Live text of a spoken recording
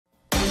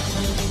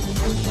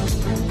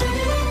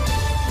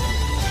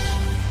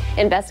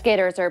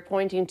Investigators are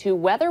pointing to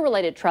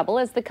weather-related trouble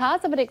as the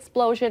cause of an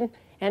explosion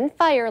and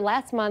fire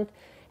last month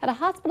at a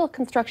hospital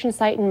construction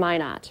site in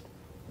Minot.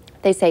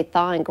 They say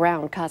thawing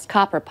ground caused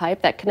copper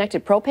pipe that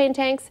connected propane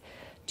tanks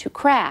to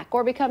crack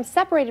or become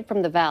separated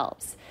from the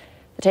valves.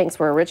 The tanks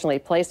were originally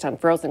placed on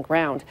frozen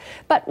ground,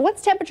 but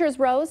once temperatures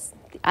rose,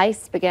 the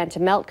ice began to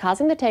melt,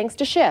 causing the tanks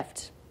to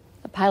shift.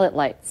 A pilot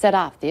light set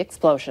off the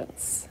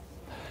explosions.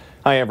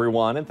 Hi,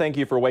 everyone, and thank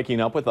you for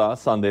waking up with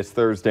us on this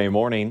Thursday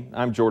morning.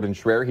 I'm Jordan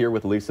Schreier here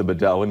with Lisa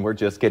Bedeau, and we're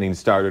just getting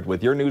started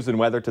with your news and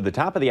weather to the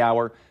top of the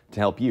hour to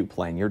help you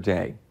plan your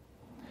day.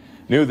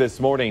 New this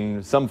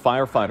morning, some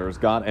firefighters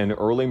got an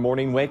early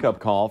morning wake-up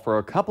call for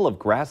a couple of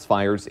grass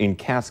fires in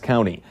Cass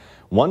County.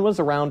 One was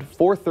around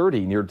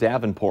 4:30 near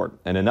Davenport,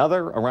 and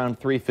another around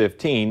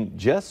 3:15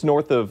 just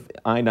north of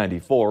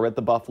I-94 at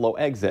the Buffalo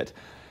exit.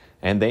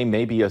 And they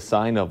may be a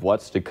sign of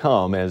what's to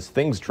come as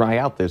things dry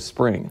out this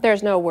spring.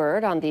 There's no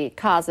word on the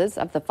causes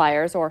of the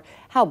fires or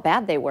how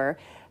bad they were,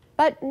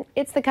 but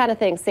it's the kind of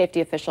thing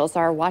safety officials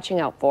are watching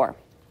out for.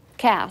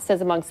 Cass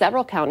is among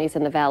several counties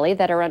in the valley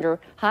that are under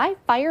high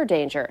fire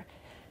danger.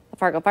 The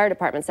Fargo Fire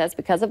Department says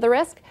because of the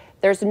risk,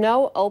 there's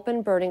no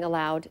open burning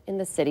allowed in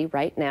the city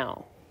right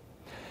now.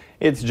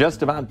 It's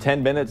just about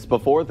 10 minutes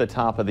before the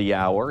top of the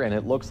hour, and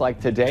it looks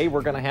like today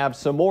we're going to have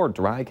some more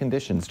dry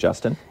conditions,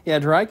 Justin. Yeah,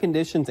 dry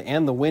conditions,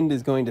 and the wind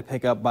is going to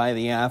pick up by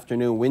the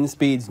afternoon. Wind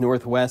speeds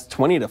northwest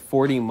 20 to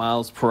 40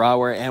 miles per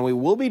hour, and we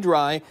will be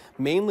dry,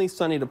 mainly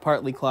sunny to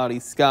partly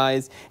cloudy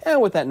skies.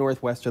 And with that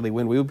northwesterly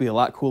wind, we will be a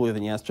lot cooler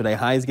than yesterday.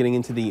 Highs getting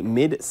into the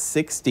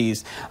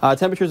mid-60s.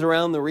 Temperatures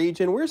around the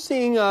region, we're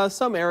seeing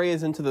some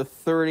areas into the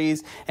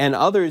 30s and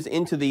others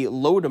into the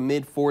low to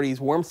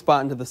mid-40s. Warm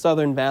spot into the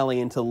southern valley,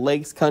 into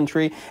Lakes Country.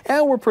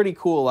 And we're pretty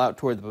cool out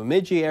toward the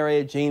Bemidji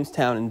area,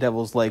 Jamestown and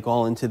Devil's Lake,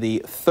 all into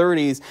the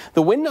 30s.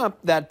 The wind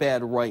not that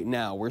bad right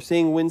now. We're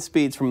seeing wind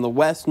speeds from the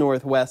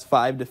west-northwest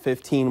 5 to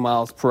 15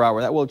 miles per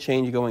hour. That will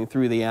change going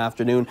through the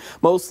afternoon.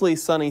 Mostly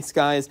sunny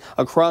skies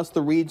across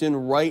the region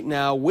right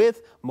now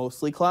with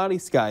mostly cloudy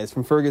skies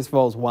from Fergus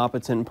Falls,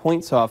 Wahpeton,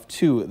 points off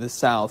to the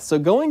south. So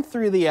going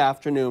through the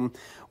afternoon,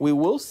 we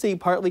will see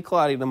partly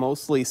cloudy to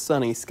mostly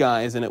sunny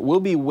skies, and it will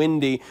be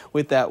windy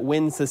with that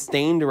wind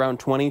sustained around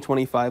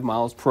 20-25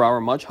 miles per hour,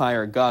 much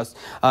higher gusts.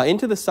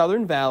 Into the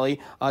southern valley,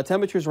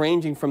 temperatures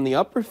ranging from the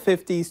upper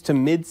 50s to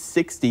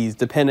mid-60s,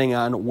 depending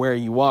on where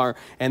you are.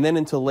 And then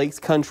into Lakes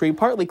Country,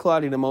 partly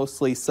cloudy to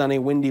mostly sunny,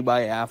 windy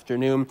by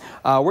afternoon.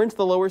 We're into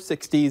the lower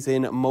 60s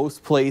in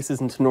most places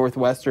into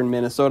northwestern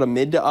Minnesota,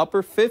 mid to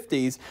upper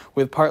 50s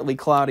with partly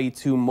cloudy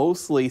to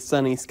mostly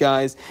sunny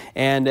skies.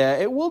 And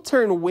it will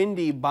turn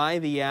windy by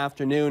the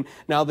afternoon.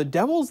 Now, the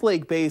Devil's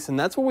Lake Basin,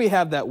 that's where we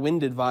have that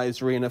wind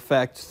advisory in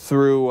effect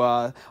through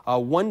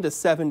 1 to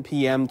 7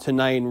 p.m.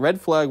 tonight. And red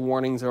flag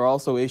warnings are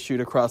also issued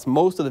across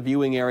most of the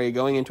viewing area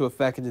going into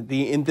effect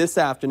in this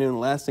afternoon,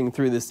 lasting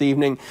through this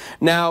evening.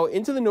 Now,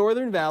 into the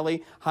northern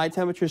valley, high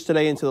temperatures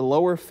today into the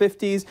lower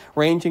 50s,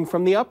 ranging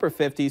from the upper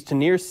 50s to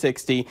near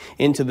 60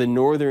 into the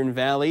northern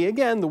valley.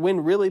 Again, the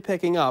wind really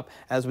picking up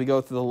as we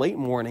go through the late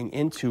morning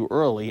into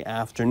early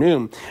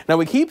afternoon. Now,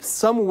 we keep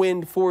some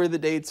wind for the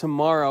day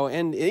tomorrow,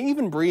 and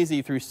even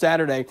breezy through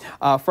Saturday.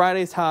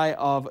 Friday's high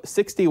of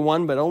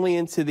 61, but only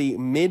into the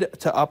mid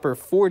to upper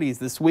 40s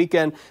this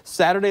weekend.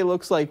 Saturday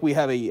looks like we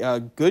have a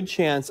good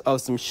chance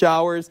of some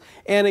showers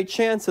and a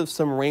chance of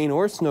some rain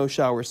or snow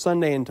showers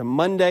Sunday into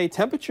Monday.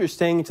 Temperatures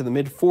staying into the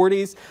mid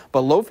 40s,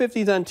 but low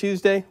 50s on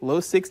Tuesday,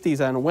 low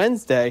 60s on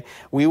Wednesday.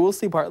 We will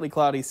see partly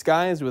cloudy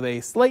skies with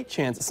a slight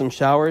chance of some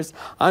showers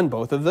on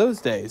both of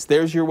those days.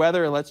 There's your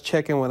weather. Let's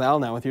check in with Al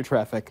now with your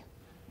traffic.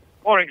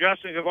 Morning,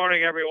 Justin. Good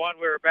morning, everyone.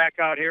 We're back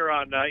out here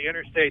on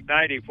Interstate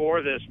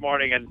 94 this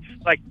morning, and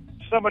like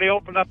somebody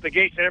opened up the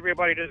gates and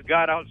everybody just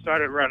got out and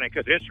started running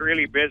because it's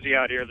really busy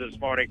out here this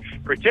morning,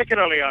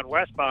 particularly on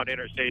westbound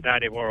Interstate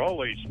 94.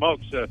 Holy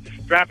smokes,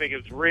 traffic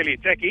is really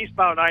thick.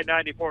 Eastbound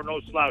I-94, no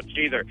slouch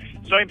either.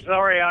 Same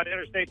story on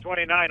Interstate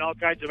 29, all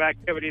kinds of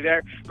activity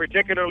there,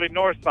 particularly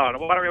northbound. I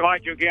want to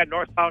remind you again,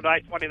 northbound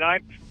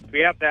I-29, we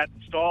have that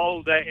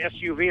stalled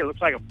SUV. It looks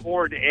like a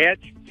Ford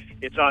Edge.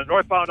 It's on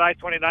northbound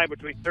I-29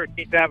 between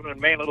 13th Avenue and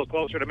Main, a little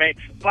closer to Main.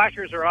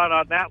 Flashers are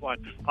on that one.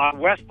 On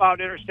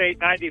westbound Interstate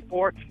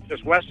 94,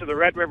 just west of the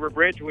Red River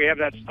Bridge, we have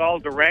that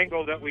stalled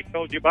Durango that we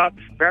told you about.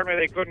 Apparently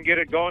they couldn't get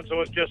it going, so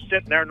it's just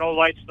sitting there, no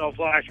lights, no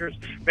flashers.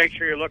 Make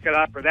sure you're looking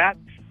out for that.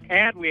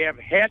 And we have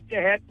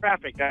head-to-head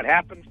traffic. That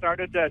happened,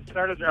 started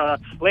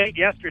late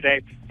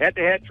yesterday.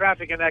 Head-to-head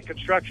traffic in that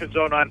construction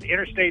zone on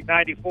Interstate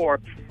 94,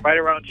 right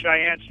around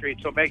Cheyenne Street.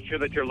 So make sure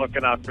that you're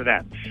looking out for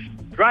that.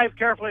 Drive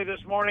carefully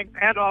this morning,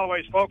 and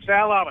always, folks.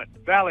 Al Ahman,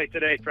 Valley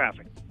Today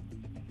Traffic.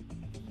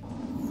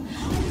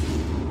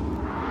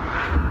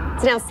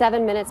 It's now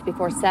 7 minutes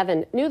before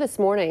 7. New this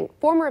morning,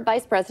 former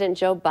Vice President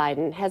Joe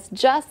Biden has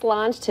just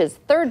launched his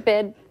third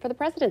bid for the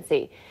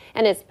presidency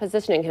and is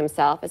positioning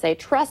himself as a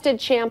trusted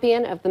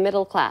champion of the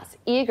middle class,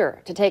 eager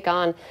to take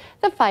on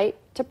the fight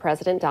to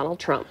President Donald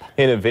Trump.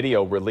 In a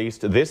video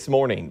released this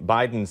morning,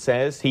 Biden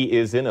says he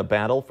is in a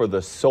battle for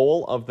the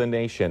soul of the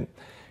nation.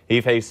 He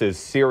faces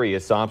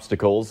serious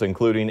obstacles,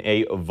 including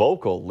a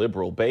vocal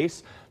liberal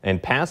base and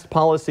past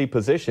policy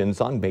positions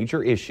on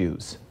major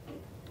issues.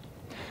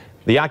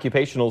 The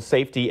Occupational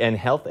Safety and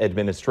Health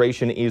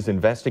Administration is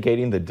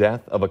investigating the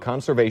death of a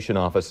conservation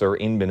officer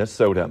in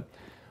Minnesota.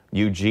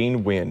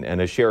 Eugene Wynn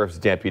and a sheriff's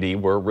deputy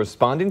were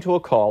responding to a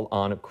call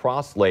on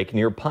Cross Lake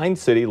near Pine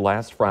City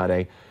last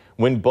Friday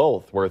when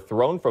both were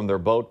thrown from their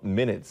boat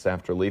minutes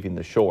after leaving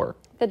the shore.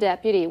 The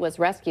deputy was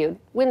rescued.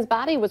 Wynn's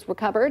body was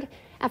recovered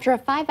after a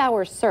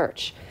 5-hour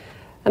search.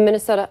 A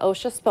Minnesota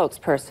OSHA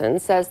spokesperson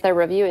says they're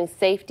reviewing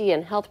safety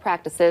and health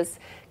practices,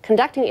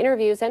 conducting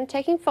interviews and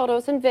taking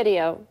photos and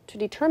video to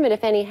determine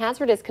if any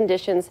hazardous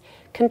conditions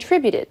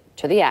contributed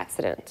to the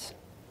accident.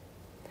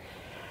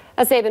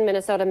 A Sabin,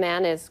 Minnesota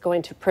man is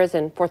going to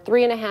prison for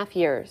 3.5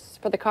 years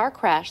for the car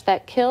crash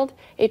that killed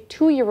a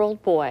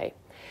 2-year-old boy.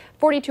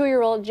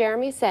 42-year-old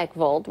Jeremy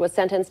Sagvold was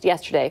sentenced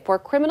yesterday for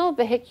criminal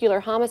vehicular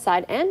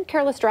homicide and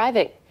careless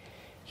driving.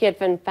 He had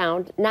been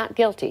found not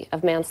guilty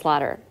of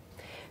manslaughter.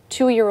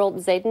 2-year-old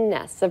Zayden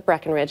Ness of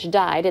Breckenridge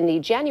died in the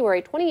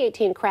January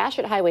 2018 crash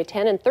at Highway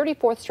 10 and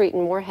 34th Street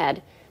in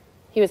Moorhead.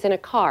 He was in a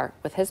car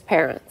with his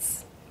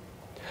parents.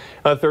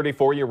 A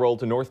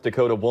 34-year-old North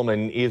Dakota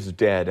woman is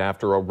dead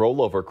after a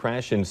rollover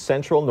crash in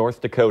central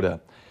North Dakota.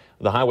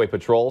 The Highway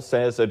Patrol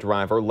says a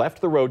driver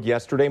left the road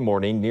yesterday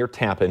morning near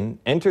Tappan,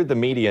 entered the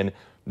median,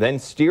 then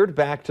steered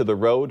back to the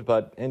road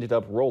but ended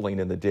up rolling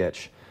in the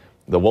ditch.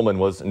 The woman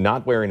was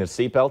not wearing a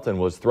seatbelt and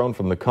was thrown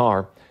from the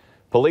car.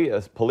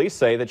 Police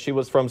say that she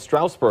was from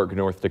Stroudsburg,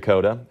 North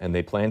Dakota, and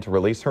they plan to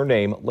release her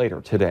name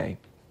later today.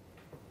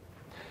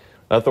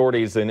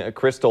 Authorities in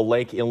Crystal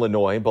Lake,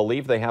 Illinois,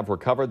 believe they have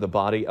recovered the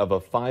body of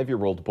a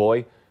 5-year-old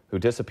boy who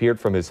disappeared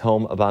from his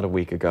home about a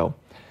week ago.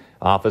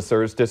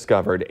 Officers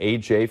discovered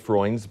A.J.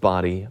 Freund's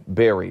body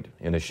buried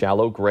in a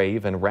shallow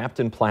grave and wrapped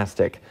in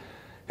plastic.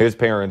 His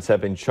parents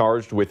have been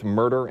charged with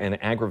murder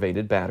and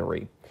aggravated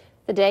battery.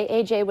 The day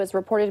A.J. was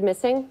reported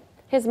missing,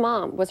 his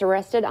mom was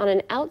arrested on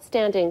an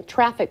outstanding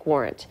traffic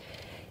warrant.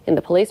 In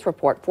the police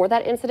report for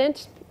that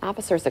incident,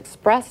 officers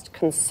expressed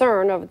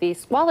concern over the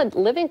squalid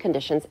living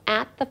conditions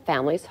at the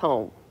family's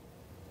home.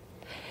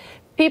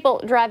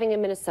 People driving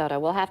in Minnesota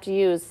will have to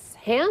use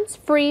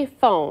hands-free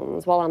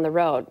phones while on the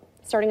road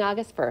starting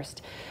August 1st.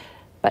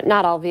 But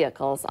not all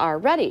vehicles are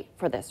ready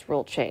for this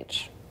rule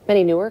change.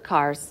 Many newer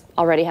cars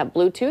already have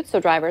Bluetooth, so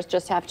drivers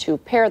just have to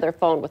pair their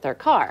phone with their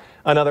car.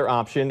 Another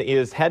option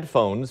is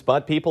headphones,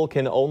 but people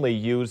can only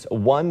use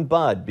one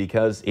bud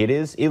because it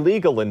is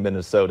illegal in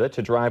Minnesota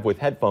to drive with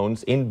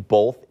headphones in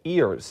both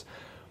ears.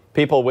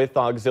 People with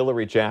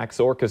auxiliary jacks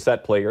or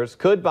cassette players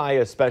could buy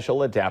a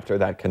special adapter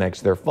that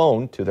connects their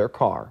phone to their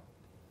car.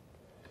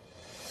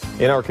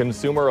 In our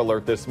consumer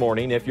alert this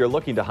morning, if you're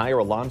looking to hire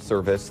a lawn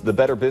service, the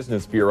Better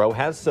Business Bureau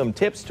has some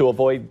tips to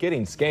avoid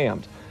getting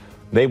scammed.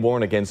 They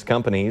warn against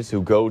companies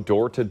who go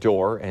door to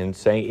door and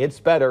say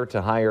it's better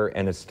to hire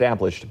an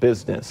established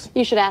business.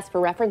 You should ask for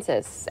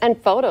references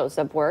and photos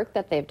of work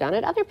that they've done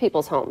at other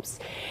people's homes.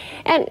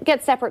 And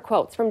get separate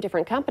quotes from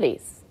different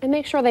companies. And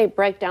make sure they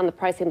break down the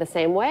pricing the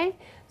same way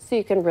so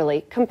you can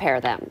really compare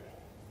them.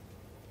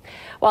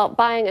 While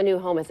buying a new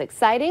home is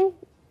exciting,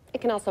 it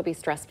can also be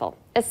stressful,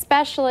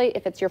 especially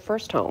if it's your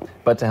first home.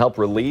 But to help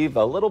relieve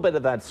a little bit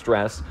of that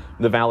stress,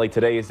 the Valley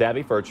Today's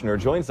Abby Furchner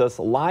joins us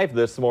live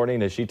this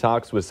morning as she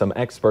talks with some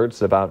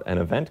experts about an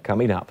event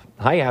coming up.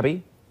 Hi,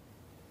 Abby.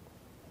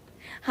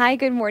 Hi,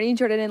 good morning,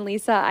 Jordan and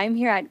Lisa. I'm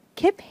here at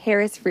Kip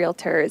Harris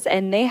Realtors,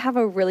 and they have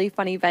a really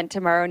fun event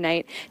tomorrow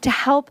night to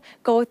help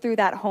go through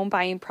that home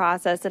buying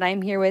process. And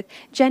I'm here with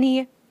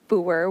Jenny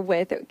Booher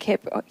with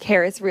Kip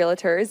Harris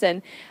Realtors.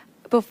 And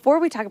before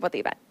we talk about the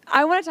event,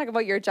 I want to talk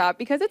about your job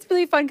because it's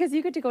really fun because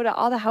you get to go to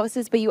all the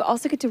houses, but you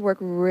also get to work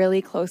really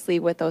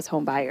closely with those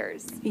home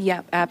buyers.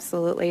 Yep,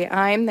 absolutely.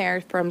 I'm there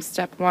from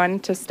step one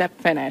to step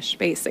finish,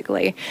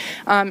 basically.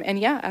 And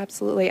yeah,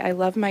 absolutely. I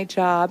love my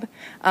job.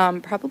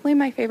 Probably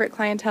my favorite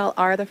clientele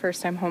are the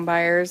first-time home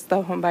buyers,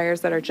 the home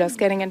buyers that are just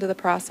getting into the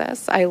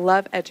process. I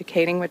love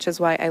educating, which is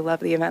why I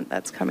love the event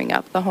that's coming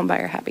up, the Home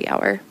Buyer Happy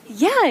Hour.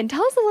 Yeah, and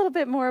tell us a little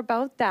bit more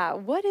about that.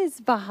 What is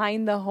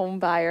behind the Home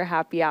Buyer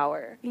Happy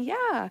Hour?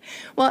 Yeah,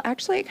 well,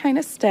 actually, it kind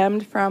of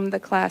stemmed from the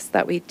class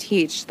that we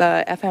teach,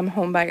 the FM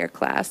Homebuyer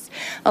class.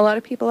 A lot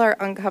of people are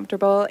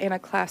uncomfortable in a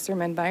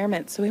classroom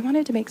environment, so we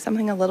wanted to make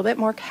something a little bit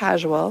more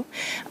casual.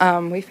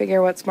 We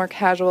figure what's more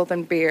casual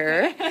than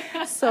beer.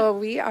 So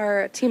we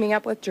are teaming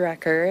up with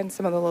Drecker and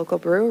some of the local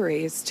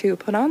breweries to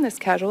put on this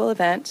casual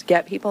event,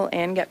 get people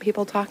in, get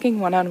people talking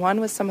one-on-one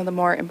with some of the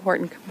more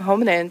important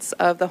components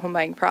of the home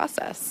buying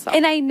process. So.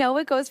 And I know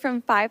it goes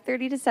from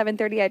 5:30 to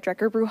 7:30 at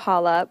Drecker Brew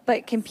Halla,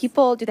 but can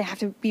people, do they have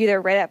to be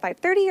there right at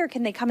 5:30 or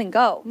can they come and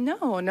go?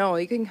 No,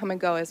 you can come and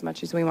go as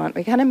much as we want.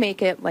 We kind of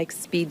make it like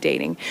speed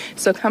dating.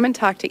 So come and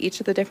talk to each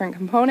of the different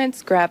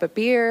components, grab a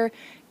beer,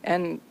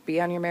 and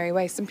be on your merry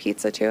way. Some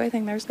pizza too. I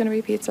think there's going to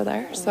be pizza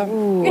there. So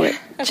Ooh,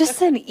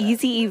 just an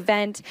easy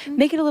event.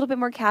 Make it a little bit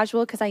more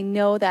casual, because I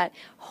know that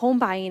home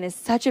buying is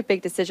such a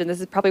big decision. This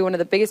is probably one of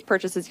the biggest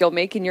purchases you'll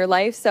make in your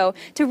life. So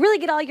to really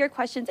get all your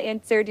questions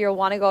answered, you'll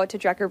want to go to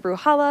Drecker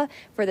Brewhalla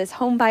for this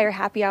home buyer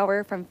happy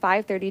hour from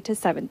 5:30 to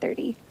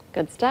 7:30.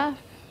 Good stuff.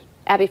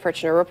 Abby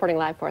Furchner reporting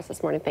live for us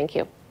this morning. Thank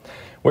you.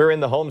 We're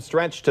in the home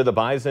stretch to the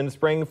Bison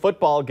Spring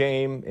football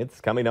game. It's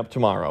coming up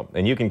tomorrow,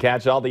 and you can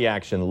catch all the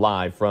action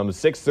live from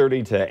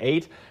 6:30 to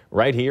 8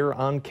 right here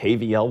on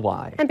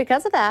KVLY. And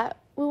because of that,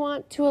 we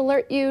want to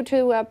alert you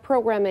to a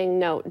programming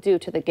note due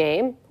to the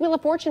game. Wheel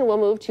of Fortune will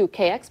move to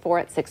KX4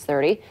 at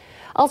 6:30.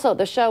 Also,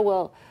 the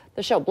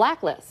show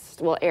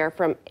Blacklist will air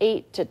from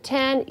 8 to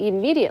 10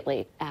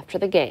 immediately after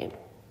the game.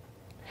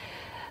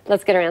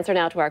 Let's get our answer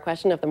now to our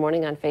question of the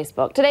morning on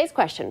Facebook. Today's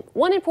question: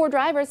 1 in 4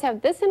 drivers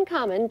have this in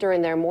common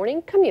during their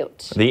morning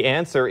commute. The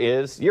answer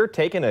is you're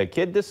taking a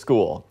kid to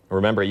school.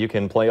 Remember, you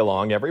can play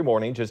along every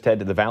morning. Just head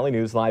to the Valley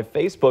News Live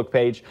Facebook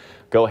page.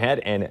 Go ahead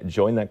and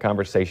join that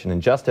conversation.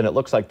 And Justin, it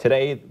looks like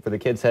today for the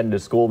kids heading to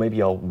school,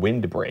 maybe a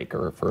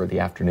windbreaker for the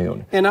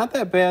afternoon. And not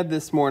that bad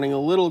this morning, a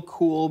little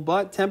cool,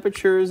 but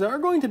temperatures are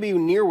going to be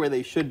near where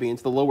they should be,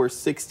 into the lower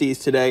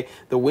 60s today.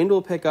 The wind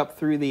will pick up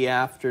through the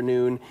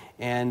afternoon,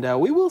 and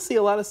we will see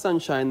a lot of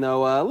sunshine,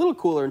 though. A little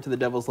cooler into the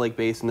Devil's Lake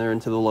Basin there,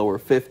 into the lower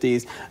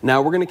 50s.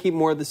 Now we're going to keep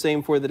more of the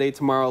same for the day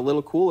tomorrow, a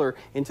little cooler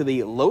into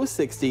the low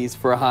 60s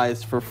for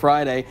highs for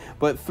Friday.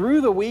 But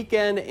through the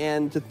weekend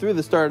and through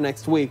the start of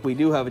next week, we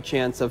do have a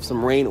chance of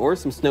some rain or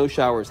some snow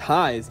showers,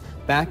 highs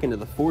back into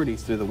the 40s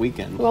through the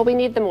weekend. Well, we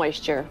need the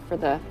moisture for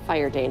the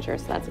fire danger,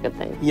 so that's a good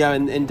thing. Yeah,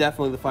 and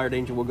definitely the fire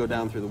danger will go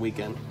down through the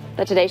weekend.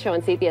 The Today Show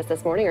and CBS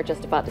This Morning are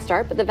just about to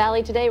start, but the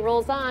Valley Today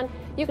rolls on.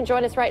 You can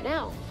join us right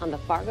now on the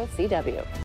Fargo CW.